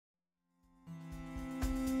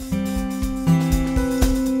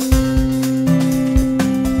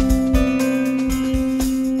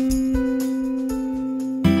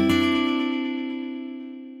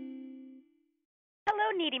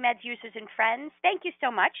friends. Thank you so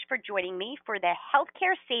much for joining me for the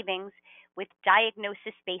Healthcare Savings with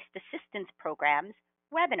Diagnosis Based Assistance Programs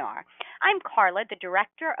webinar. I'm Carla, the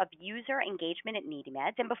Director of User Engagement at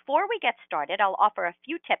NeedyMeds, and before we get started, I'll offer a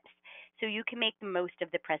few tips so you can make the most of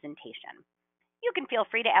the presentation. You can feel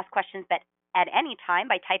free to ask questions at any time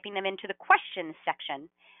by typing them into the questions section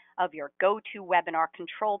of your GoToWebinar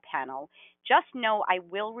control panel. Just know I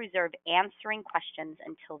will reserve answering questions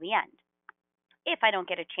until the end. If I don't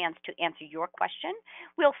get a chance to answer your question,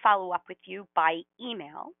 we'll follow up with you by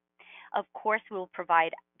email. Of course, we'll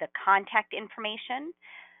provide the contact information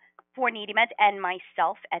for NeedyMeds and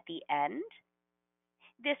myself at the end.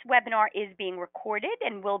 This webinar is being recorded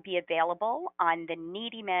and will be available on the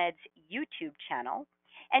NeedyMeds YouTube channel.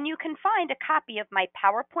 And you can find a copy of my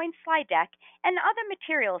PowerPoint slide deck and other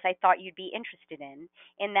materials I thought you'd be interested in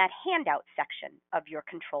that handout section of your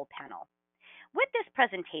control panel. With this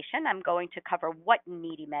presentation, I'm going to cover what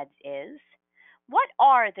NeedyMeds is, what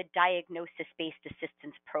are the diagnosis-based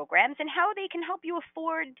assistance programs, and how they can help you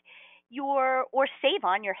afford or save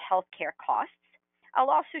on your healthcare costs. I'll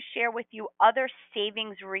also share with you other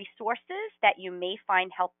savings resources that you may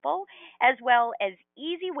find helpful, as well as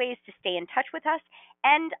easy ways to stay in touch with us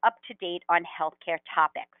and up to date on healthcare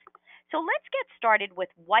topics. So let's get started with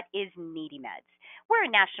what is NeedyMeds. We're a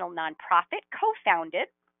national nonprofit co-founded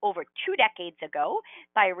over 2 decades ago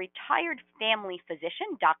by a retired family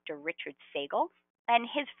physician, Dr. Richard Sagel, and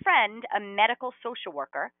his friend, a medical social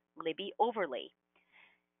worker, Libby Overly.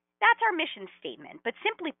 That's our mission statement, but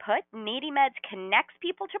simply put, NeedyMeds connects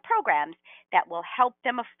people to programs that will help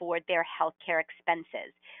them afford their healthcare expenses.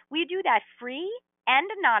 We do that free and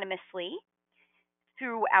anonymously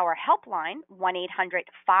through our helpline,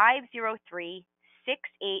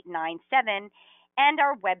 1-800-503-6897, and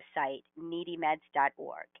our website,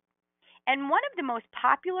 needymeds.org. And one of the most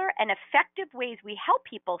popular and effective ways we help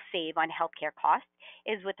people save on healthcare costs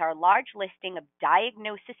is with our large listing of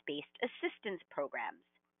diagnosis-based assistance programs.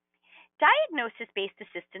 Diagnosis-based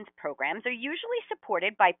assistance programs are usually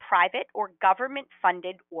supported by private or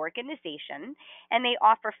government-funded organizations, and they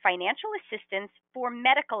offer financial assistance for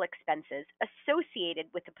medical expenses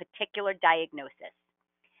associated with a particular diagnosis.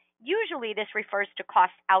 Usually, this refers to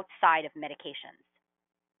costs outside of medications.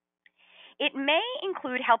 It may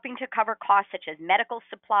include helping to cover costs such as medical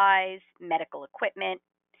supplies, medical equipment,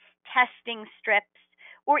 testing strips,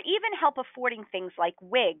 or even help affording things like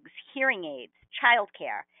wigs, hearing aids,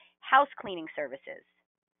 childcare, house cleaning services,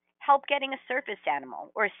 help getting a service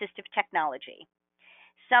animal, or assistive technology.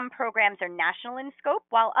 Some programs are national in scope,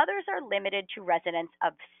 while others are limited to residents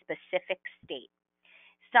of specific state.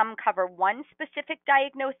 Some cover one specific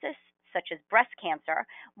diagnosis, such as breast cancer,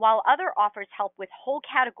 while other offers help with whole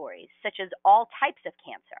categories, such as all types of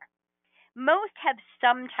cancer. Most have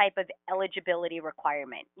some type of eligibility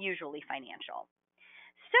requirement, usually financial.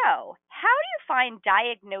 So, how do you find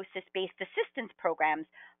diagnosis-based assistance programs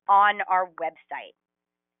on our website?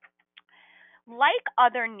 Like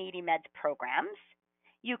other NeedyMeds programs,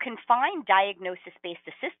 you can find diagnosis-based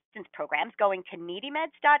assistance programs going to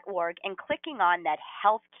needymeds.org and clicking on that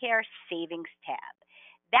Healthcare Savings tab.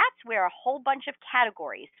 That's where a whole bunch of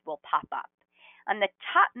categories will pop up. On the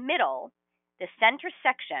top middle, the center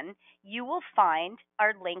section, you will find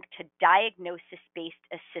our link to diagnosis-based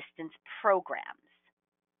assistance programs.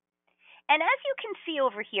 And as you can see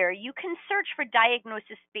over here, you can search for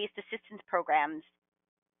diagnosis-based assistance programs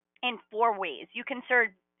in 4 ways. You can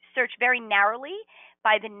search very narrowly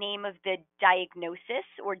by the name of the diagnosis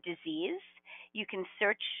or disease. You can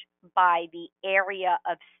search by the area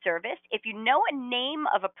of service. If you know a name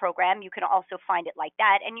of a program, you can also find it like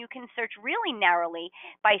that. And you can search really narrowly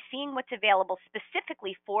by seeing what's available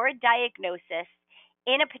specifically for a diagnosis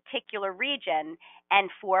in a particular region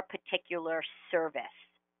and for a particular service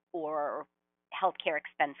or healthcare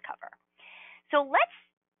expense cover. So let's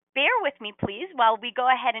bear with me, please, while we go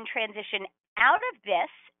ahead and transition out of this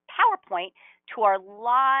PowerPoint to our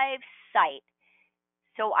live site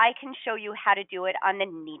so I can show you how to do it on the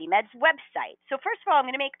NeedyMeds website. So first of all, I'm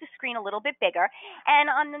going to make the screen a little bit bigger.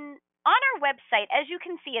 And on our website, as you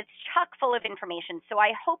can see, it's chock full of information. So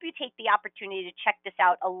I hope you take the opportunity to check this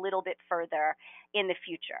out a little bit further in the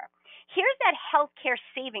future. Here's that Healthcare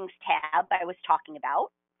Savings tab I was talking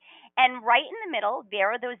about. And right in the middle,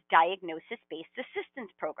 there are those diagnosis-based assistance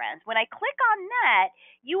programs. When I click on that,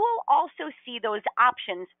 you will also see those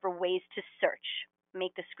options for ways to search.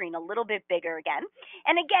 Make the screen a little bit bigger again.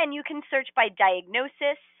 And again, you can search by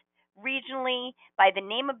diagnosis, regionally, by the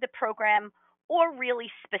name of the program, or really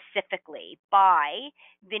specifically by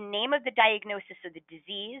the name of the diagnosis of the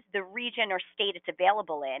disease, the region or state it's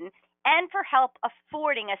available in, and for help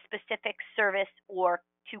affording a specific service or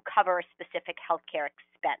to cover a specific healthcare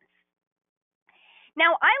expense.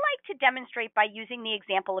 Now, I like to demonstrate by using the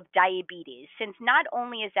example of diabetes, since not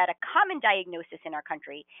only is that a common diagnosis in our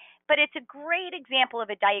country, but it's a great example of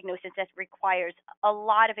a diagnosis that requires a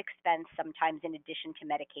lot of expense sometimes in addition to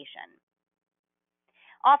medication.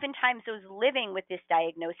 Oftentimes, those living with this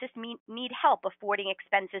diagnosis need help affording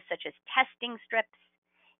expenses such as testing strips,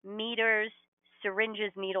 meters,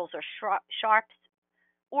 syringes, needles, or sharps,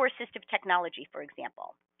 or assistive technology, for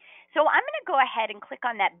example. So I'm going to go ahead and click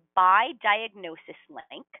on that By Diagnosis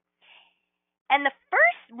link. And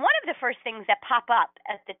one of the first things that pop up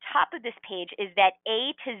at the top of this page is that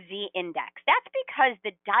A to Z index. That's because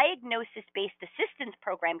the diagnosis based assistance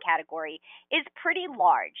program category is pretty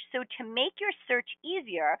large. So to make your search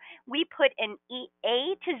easier, we put an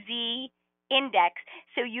A to Z index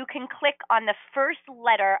so you can click on the first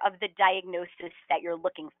letter of the diagnosis that you're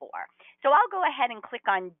looking for. So I'll go ahead and click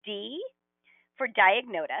on D for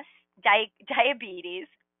diabetes,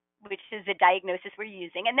 which is the diagnosis we're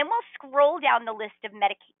using, and then we'll scroll down the list of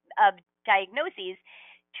diagnoses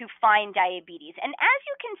to find diabetes. And as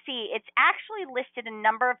you can see, it's actually listed a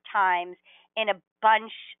number of times in a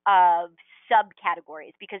bunch of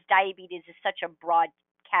subcategories because diabetes is such a broad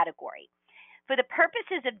category. For the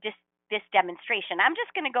purposes of this demonstration, I'm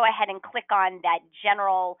just going to go ahead and click on that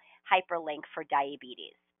general hyperlink for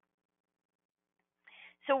diabetes.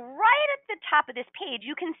 So right at the top of this page,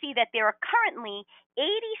 you can see that there are currently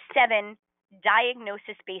 87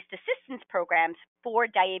 diagnosis-based assistance programs for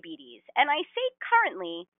diabetes. And I say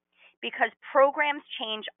currently because programs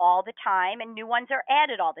change all the time and new ones are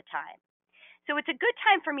added all the time. So it's a good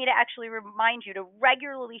time for me to actually remind you to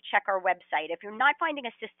regularly check our website. If you're not finding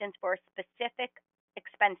assistance for a specific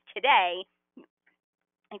expense today,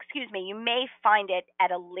 you may find it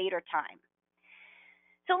at a later time.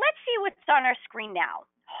 So let's see what's on our screen now.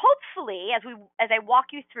 Hopefully, as I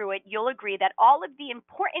walk you through it, you'll agree that all of the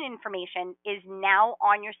important information is now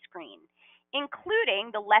on your screen,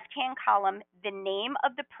 including the left-hand column, the name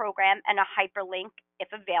of the program and a hyperlink if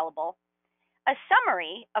available, a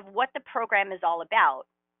summary of what the program is all about,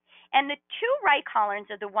 and the two right columns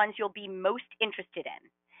are the ones you'll be most interested in,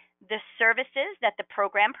 the services that the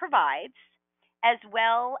program provides, as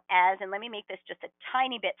well as, and let me make this just a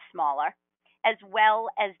tiny bit smaller, as well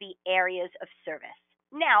as the areas of service.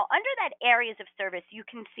 Now, under that areas of service, you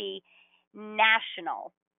can see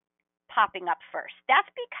national popping up first.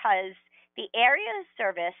 That's because the area of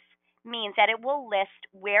service means that it will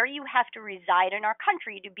list where you have to reside in our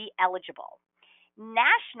country to be eligible.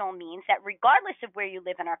 National means that regardless of where you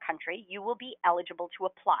live in our country, you will be eligible to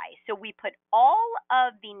apply. So we put all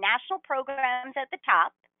of the national programs at the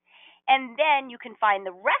top, and then you can find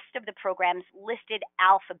the rest of the programs listed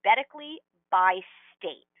alphabetically by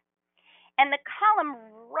state. And the column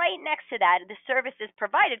right next to that, the services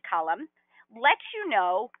provided column, lets you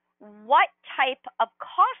know what type of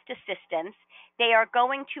cost assistance they are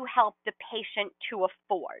going to help the patient to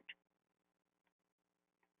afford.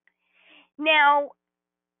 Now,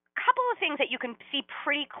 a couple of things that you can see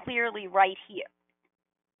pretty clearly right here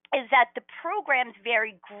is that the programs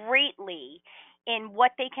vary greatly in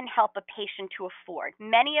what they can help a patient to afford.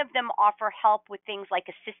 Many of them offer help with things like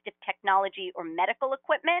assistive technology or medical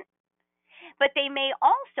equipment, but they may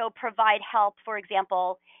also provide help, for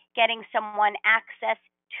example, getting someone access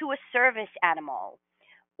to a service animal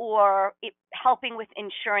or helping with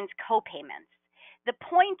insurance co-payments. The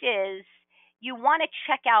point is, you want to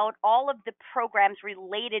check out all of the programs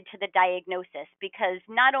related to the diagnosis because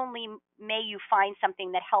not only may you find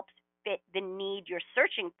something that helps fit the need you're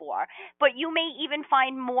searching for, but you may even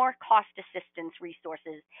find more cost assistance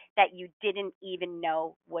resources that you didn't even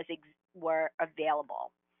know were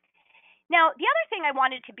available. Now, the other thing I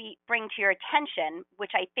wanted to bring to your attention,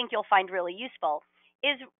 which I think you'll find really useful,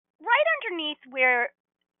 is right underneath where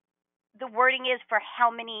the wording is for how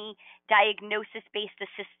many diagnosis-based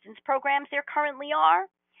assistance programs there currently are,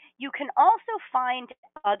 you can also find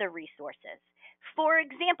other resources. For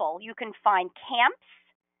example, you can find camps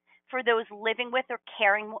for those living with or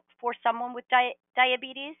caring for someone with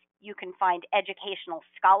diabetes. You can find educational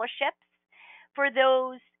scholarships for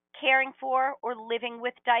those caring for or living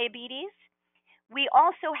with diabetes. We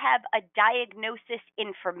also have a diagnosis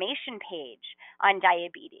information page on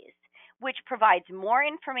diabetes, which provides more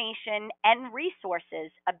information and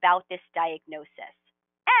resources about this diagnosis.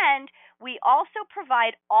 And we also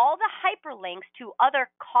provide all the hyperlinks to other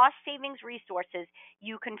cost savings resources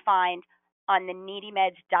you can find on the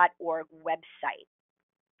needymeds.org website.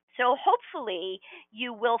 So hopefully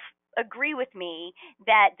you will agree with me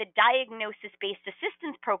that the diagnosis-based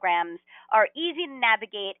assistance programs are easy to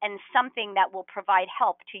navigate and something that will provide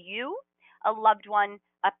help to you, a loved one,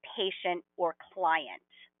 a patient, or client.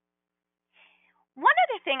 One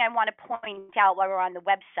other thing I want to point out while we're on the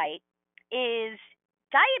website is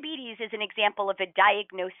diabetes is an example of a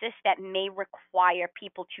diagnosis that may require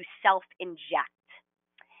people to self inject.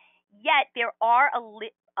 Yet there are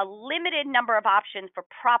a limited number of options for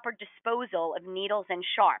proper disposal of needles and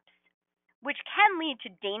sharps, which can lead to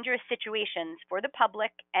dangerous situations for the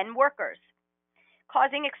public and workers,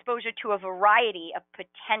 causing exposure to a variety of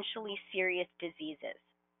potentially serious diseases.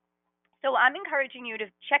 So I'm encouraging you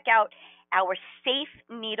to check out our Safe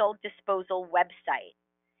Needle Disposal website.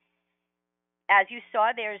 As you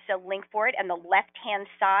saw, there's a link for it on the left-hand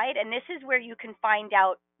side, and this is where you can find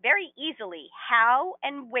out very easily how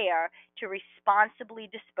and where to responsibly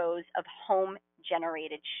dispose of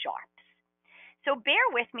home-generated sharps. So bear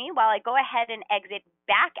with me while I go ahead and exit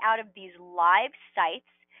back out of these live sites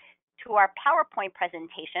to our PowerPoint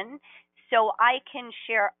presentation so I can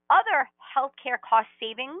share other healthcare cost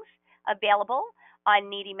savings available on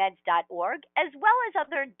needymeds.org, as well as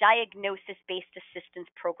other diagnosis-based assistance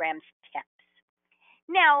programs tips.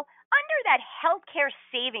 Now, under that healthcare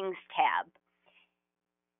savings tab,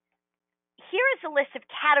 here is a list of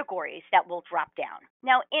categories that will drop down.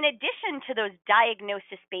 Now, in addition to those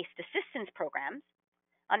diagnosis-based assistance programs,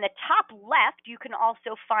 on the top left, you can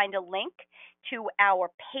also find a link to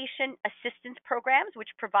our patient assistance programs,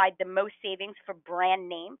 which provide the most savings for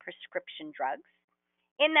brand name prescription drugs.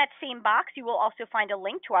 In that same box, you will also find a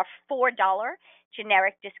link to our $4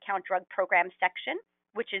 generic discount drug program section,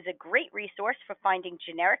 which is a great resource for finding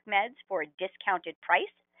generic meds for a discounted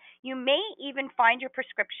price. You may even find your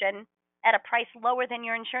prescription at a price lower than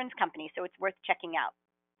your insurance company, so it's worth checking out.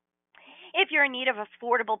 If you're in need of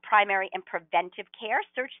affordable primary and preventive care,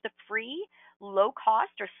 search the free,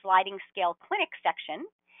 low-cost, or sliding scale clinic section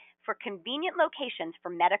for convenient locations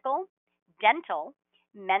for medical, dental,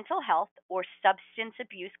 mental health, or substance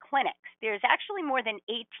abuse clinics. There's actually more than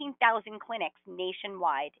 18,000 clinics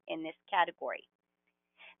nationwide in this category.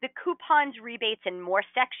 The coupons, rebates, and more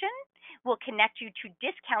section will connect you to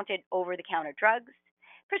discounted over-the-counter drugs,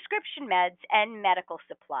 prescription meds, and medical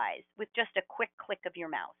supplies with just a quick click of your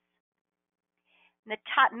mouse. In the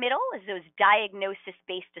top middle is those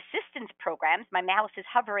diagnosis-based assistance programs. My mouse is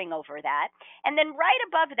hovering over that. And then right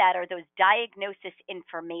above that are those diagnosis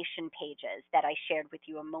information pages that I shared with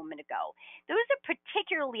you a moment ago. Those are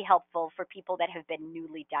particularly helpful for people that have been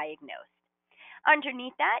newly diagnosed.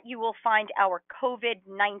 Underneath that, you will find our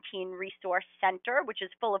COVID-19 Resource Center, which is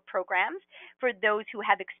full of programs for those who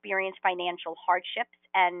have experienced financial hardships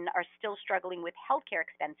and are still struggling with healthcare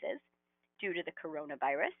expenses due to the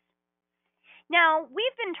coronavirus. Now,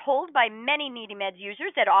 we've been told by many NeedyMeds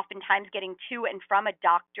users that oftentimes getting to and from a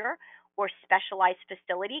doctor or specialized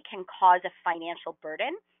facility can cause a financial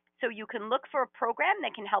burden. So you can look for a program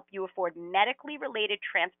that can help you afford medically related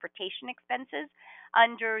transportation expenses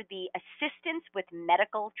under the Assistance with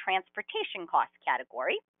Medical Transportation Costs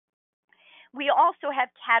category. We also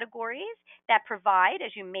have categories that provide,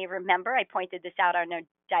 as you may remember, I pointed this out on our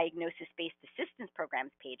diagnosis-based assistance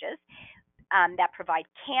programs pages, that provide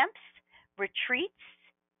camps, retreats,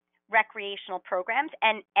 recreational programs,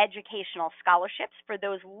 and educational scholarships for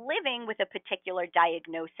those living with a particular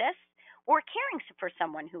diagnosis or caring for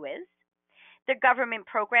someone who is. The government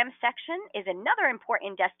program section is another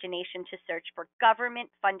important destination to search for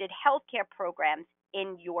government-funded healthcare programs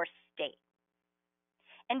in your state.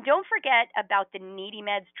 And don't forget about the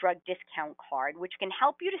NeedyMeds drug discount card, which can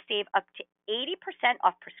help you to save up to 80%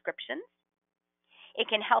 off prescriptions. It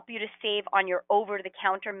can help you to save on your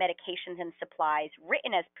over-the-counter medications and supplies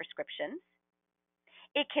written as prescriptions.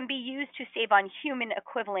 It can be used to save on human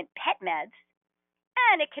equivalent pet meds.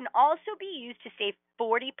 And it can also be used to save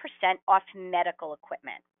 40% off medical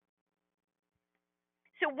equipment.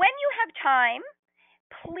 So when you have time,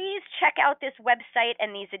 please check out this website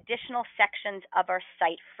and these additional sections of our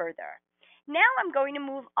site further. Now I'm going to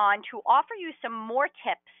move on to offer you some more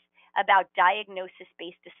tips about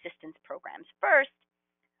diagnosis-based assistance programs. First,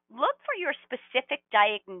 look for your specific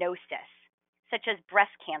diagnosis, such as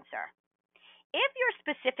breast cancer. If your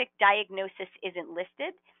specific diagnosis isn't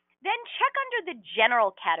listed, then check under the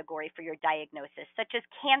general category for your diagnosis, such as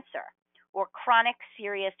cancer or chronic,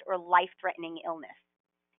 serious, or life-threatening illness.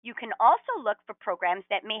 You can also look for programs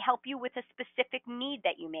that may help you with a specific need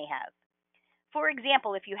that you may have. For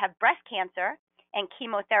example, if you have breast cancer and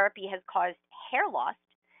chemotherapy has caused hair loss,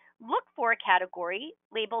 look for a category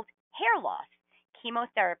labeled hair loss,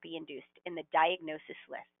 chemotherapy induced in the diagnosis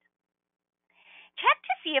list. Check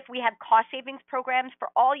to see if we have cost savings programs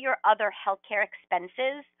for all your other healthcare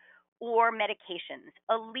expenses or medications.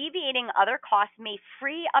 Alleviating other costs may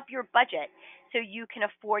free up your budget so you can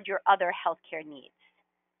afford your other healthcare needs.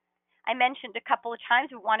 I mentioned a couple of times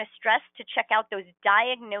we want to stress to check out those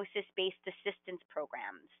diagnosis based assistance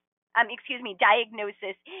programs.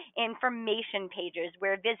 Diagnosis information pages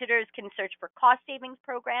where visitors can search for cost savings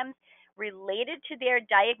programs related to their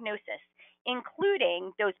diagnosis,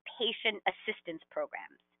 including those patient assistance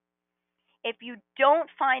programs. If you don't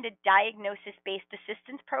find a diagnosis based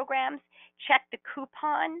assistance programs, check the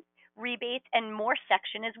coupon, rebates, and more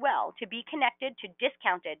section as well to be connected to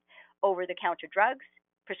discounted over the counter drugs,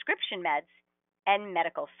 prescription meds, and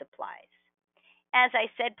medical supplies. As I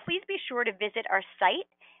said, please be sure to visit our site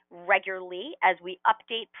regularly as we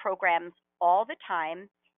update programs all the time.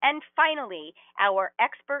 And finally, our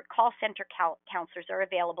expert call center counselors are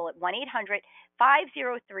available at 1-800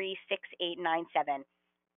 503 6897.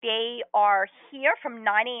 They are here from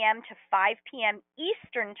 9 a.m. to 5 p.m.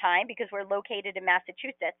 Eastern Time because we're located in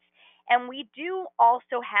Massachusetts. And we do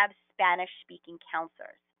also have Spanish speaking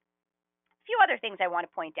counselors. A few other things I want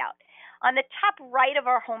to point out. On the top right of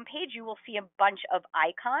our homepage, you will see a bunch of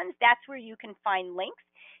icons. That's where you can find links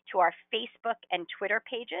to our Facebook and Twitter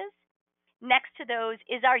pages. Next to those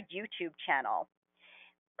is our YouTube channel.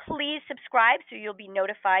 Please subscribe so you'll be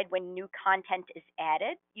notified when new content is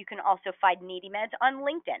added. You can also find Needy Meds on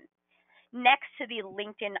LinkedIn. Next to the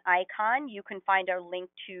LinkedIn icon, you can find our link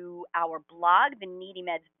to our blog, The Needy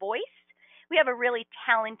Meds Voice. We have a really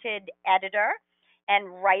talented editor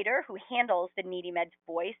and writer who handles the Needy Meds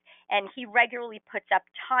Voice, and he regularly puts up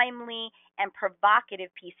timely and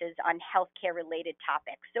provocative pieces on healthcare-related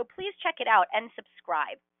topics. So please check it out and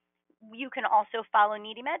subscribe. You can also follow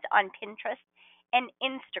Needy Meds on Pinterest and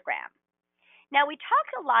Instagram. Now, we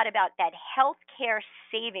talked a lot about that healthcare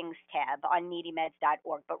savings tab on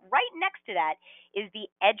needymeds.org, but right next to that is the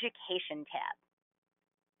education tab.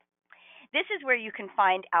 This is where you can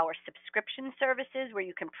find our subscription services, where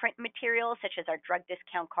you can print materials such as our drug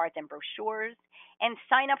discount cards and brochures, and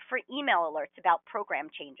sign up for email alerts about program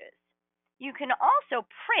changes. You can also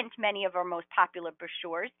print many of our most popular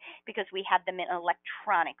brochures because we have them in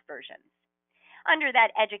electronic versions. Under that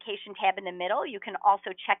education tab in the middle, you can also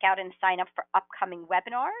check out and sign up for upcoming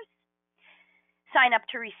webinars, sign up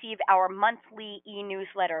to receive our monthly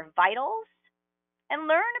e-newsletter Vitals, and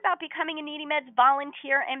learn about becoming a Needy Meds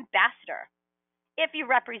volunteer ambassador. If you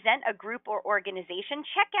represent a group or organization,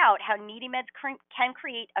 check out how Needy Meds can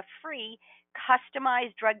create a free,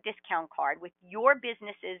 customized drug discount card with your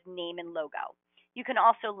business's name and logo. You can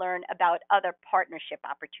also learn about other partnership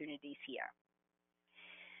opportunities here.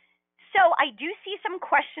 So I do see some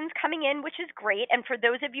questions coming in, which is great. And for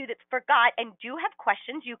those of you that forgot and do have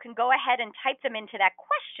questions, you can go ahead and type them into that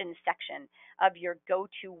questions section of your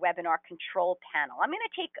GoToWebinar control panel. I'm going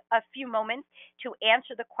to take a few moments to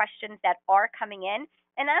answer the questions that are coming in.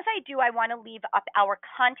 And as I do, I want to leave up our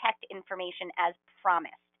contact information as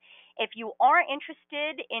promised. If you are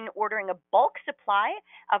interested in ordering a bulk supply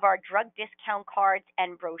of our drug discount cards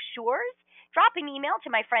and brochures, drop an email to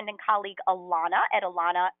my friend and colleague Alana at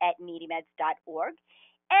needymeds.org.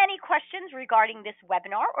 Any questions regarding this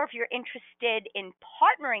webinar, or if you're interested in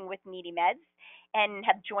partnering with Needy Meds and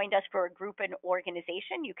have joined us for a group and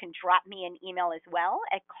organization, you can drop me an email as well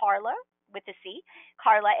at Carla with a C,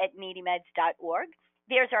 Carla at needymeds.org.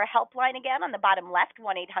 There's our helpline again on the bottom left,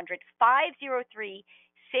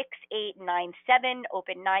 1-800-503-6897,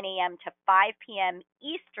 open 9 a.m. to 5 p.m.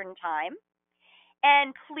 Eastern Time.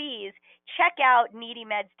 And please check out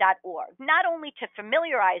needymeds.org, not only to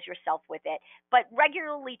familiarize yourself with it, but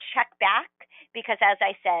regularly check back because, as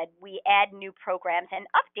I said, we add new programs and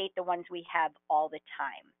update the ones we have all the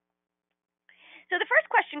time. So the first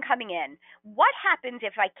question coming in, what happens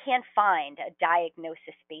if I can't find a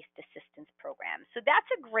diagnosis-based assistance program? So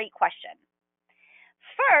that's a great question.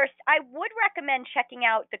 First, I would recommend checking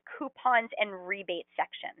out the coupons and rebate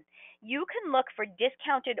section. You can look for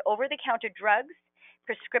discounted over-the-counter drugs,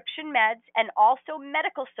 prescription meds, and also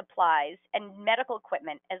medical supplies and medical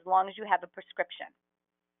equipment as long as you have a prescription.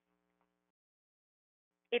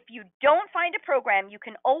 If you don't find a program, you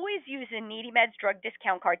can always use a Needy Meds drug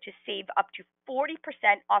discount card to save up to 40%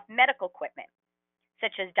 off medical equipment,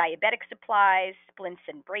 such as diabetic supplies, splints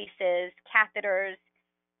and braces, catheters,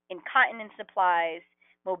 incontinence supplies,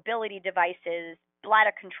 mobility devices,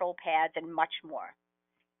 bladder control pads, and much more.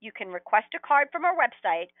 You can request a card from our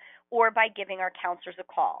website or by giving our counselors a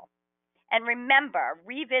call. And remember,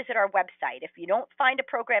 revisit our website. If you don't find a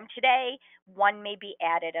program today, one may be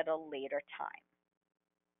added at a later time.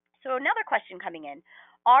 So another question coming in,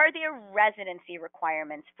 are there residency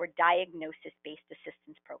requirements for diagnosis-based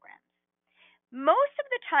assistance programs? Most of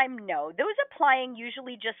the time, no. Those applying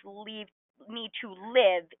usually just need to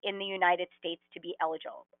live in the United States to be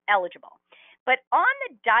eligible. But on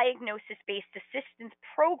the diagnosis based assistance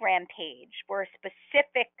program page for a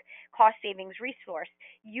specific cost savings resource,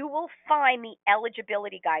 you will find the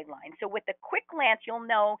eligibility guidelines. So, with a quick glance, you'll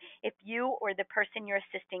know if you or the person you're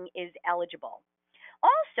assisting is eligible.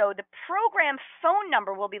 Also, the program phone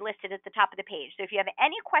number will be listed at the top of the page. So if you have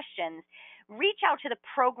any questions, reach out to the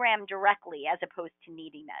program directly as opposed to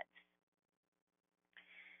Needy Meds.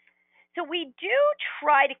 So we do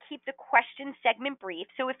try to keep the question segment brief.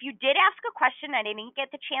 So if you did ask a question and I didn't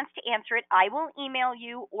get the chance to answer it, I will email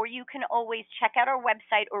you, or you can always check out our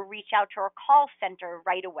website or reach out to our call center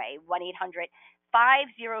right away,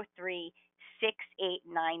 1-800-503-6897.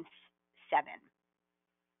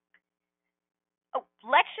 Oh,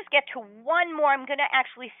 let's just get to one more. I'm going to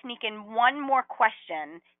actually sneak in one more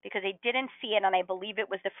question because I didn't see it and I believe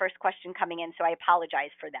it was the first question coming in, so I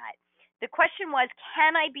apologize for that. The question was,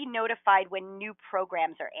 can I be notified when new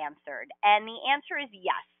programs are answered? And the answer is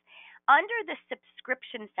yes. Under the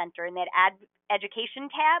subscription center in that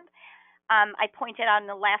education tab, I pointed out in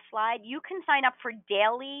the last slide, you can sign up for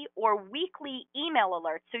daily or weekly email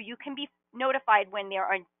alerts so you can be notified when there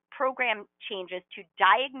are program changes to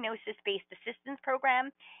diagnosis based assistance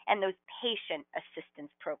program and those patient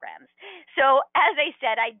assistance programs. So, as I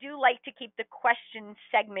said, I do like to keep the question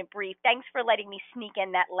segment brief. Thanks for letting me sneak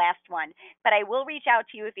in that last one. But I will reach out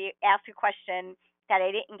to you if you ask a question that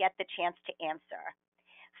I didn't get the chance to answer.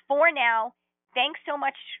 For now, thanks so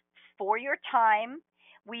much for your time.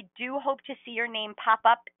 We do hope to see your name pop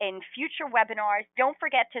up in future webinars. Don't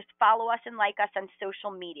forget to follow us and like us on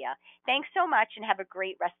social media. Thanks so much and have a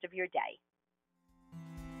great rest of your day.